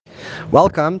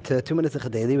Welcome to 2 Minutes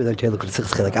of Daily with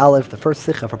Chelek Alef, the first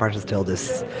sikha for Parshas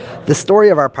Toldos. The story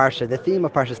of our parsha, the theme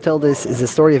of Parshas Toldos, is the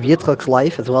story of Yitzchak's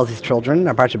life as well as his children.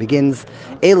 Our parsha begins,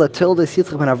 Eila Toldos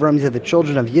Yitzchak ben Avram. These are the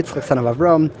children of Yitzchak, son of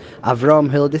Avram. Avram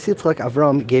Hiladis Yitzchak.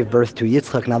 Avram gave birth to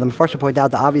Yitzchak. Now the Mefarshim point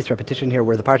out the obvious repetition here,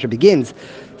 where the parsha begins,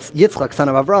 Yitzchak, son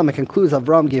of Avram, and concludes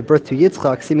Avram gave birth to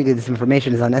Yitzchak. Seemingly this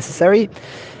information is unnecessary.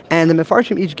 And the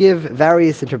Mefarshim each give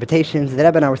various interpretations. The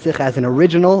Rebbe in our Sikha has an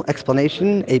original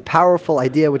explanation, a powerful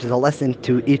idea which is a lesson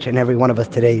to each and every one of us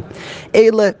today.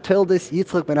 Eile Toldos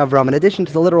Yitzchak ben Avram. In addition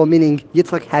to the literal meaning,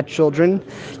 Yitzchak had children.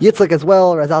 Yitzchak as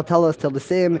well, Razal tell us,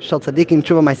 Toldosim, Shel Tzadikim,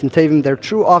 Tshuva Ma'asim Tovim, their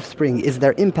true offspring is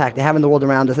their impact they have in the world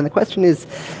around us. And the question is,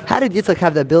 how did Yitzchak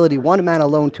have the ability, one man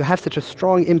alone, to have such a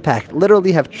strong impact,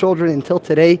 literally have children until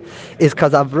today? Is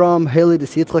because Avram,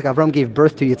 Hiladis Yitzchak, Avram gave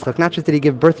birth to Yitzchak. Not just did he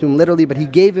give birth to him literally, but he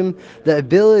gave him the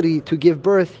ability to give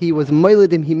birth. He was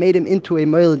moiled him, he made him into a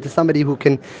moiled, to somebody who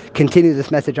can continue this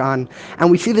message on.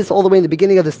 And we see this all the way in the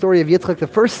beginning of the story of Yitzchak. The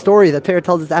first story that Torah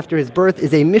tells us after his birth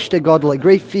is a Mishta Gadol, a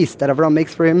great feast that Avram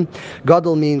makes for him.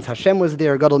 Gadol means Hashem was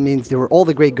there. Gadol means there were all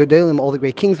the great Gedolim, all the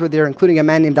great kings were there, including a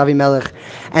man named Avimelech.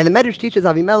 And the Medrash teaches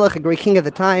Avimelech, a great king at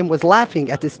the time, was laughing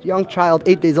at this young child,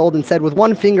 8 days old, and said, with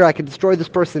one finger I could destroy this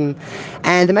person.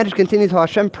 And the Medrash continues how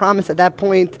Hashem promised at that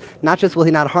point, not just will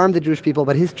he not harm the Jewish people,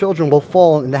 but his children will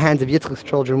fall in the hands of Yitzchak's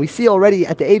children. We see already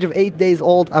at the age of 8 days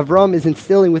old, Avram is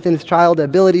instilling within his child the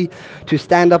ability to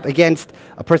stand up against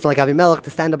a person like Avimelech, to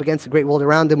stand up against the great world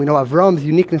around him. We know Avram's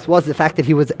uniqueness was the fact that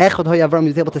he was Echad Hoy Avram. He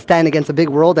was able to stand against a big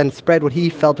world and spread what he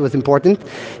felt was important.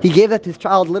 He gave that to his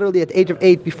child literally at the age of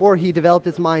 8, before he developed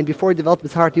his mind, before he developed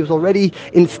his heart. He was already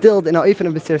instilled in Ha'ofen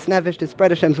of Mesiras Nefesh to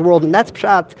spread Hashem's world, and that's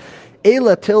Pshat.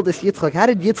 Eila Toldos Yitzchak. How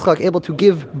did Yitzchak able to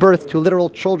give birth to literal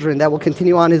children that will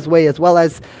continue on his way, as well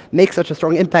as make such a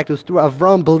strong impact? It was through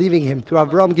Avram believing him, through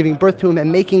Avram giving birth to him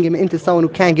and making him into someone who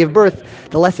can give birth.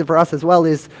 The lesson for us as well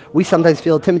is we sometimes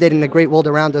feel intimidated in the great world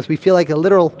around us. We feel like a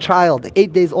literal child,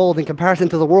 8 days old, in comparison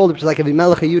to the world, which is like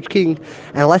Avimelech, a huge king.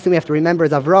 And the lesson we have to remember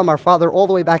is Avram, our father, all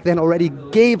the way back then, already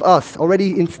gave us,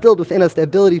 already instilled within us the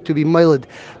ability to be moiled,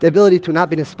 the ability to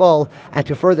not be nispal, and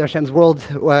to further Hashem's world,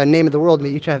 name of the world. May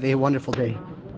each have a wonderful day.